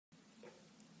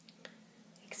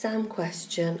exam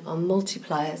question on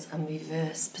multipliers and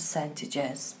reverse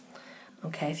percentages.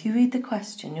 Okay, if you read the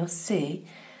question, you'll see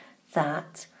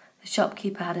that the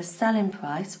shopkeeper had a selling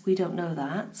price, we don't know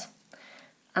that,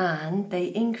 and they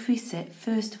increase it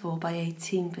first of all by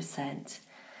 18%.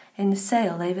 In the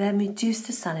sale, they then reduced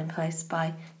the selling price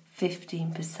by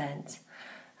 15%.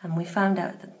 And we found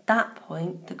out that at that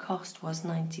point, the cost was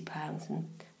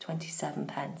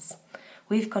 £90.27.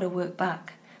 We've got to work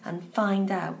back and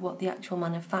find out what the actual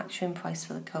manufacturing price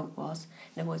for the coat was.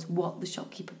 In other words, what the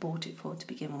shopkeeper bought it for to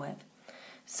begin with.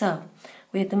 So,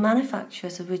 we had the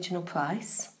manufacturer's original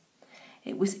price.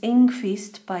 It was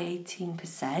increased by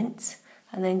 18%,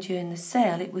 and then during the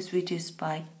sale, it was reduced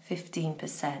by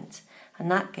 15%.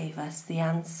 And that gave us the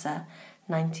answer,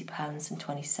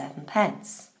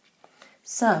 £90.27.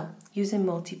 So, using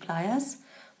multipliers,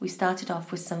 we started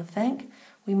off with something.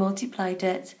 We multiplied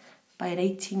it by an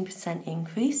 18%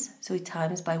 increase, so we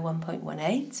times by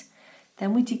 1.18.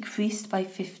 Then we decreased by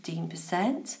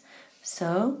 15%,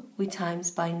 so we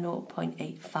times by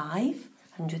 0.85.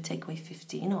 100 take away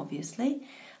 15, obviously,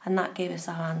 and that gave us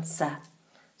our answer.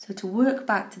 So to work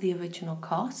back to the original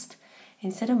cost,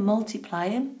 instead of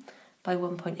multiplying by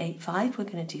 1.85, we're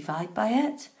going to divide by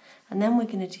it, and then we're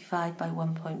going to divide by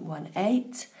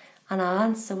 1.18, and our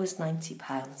answer was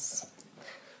 £90.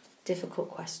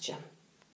 Difficult question.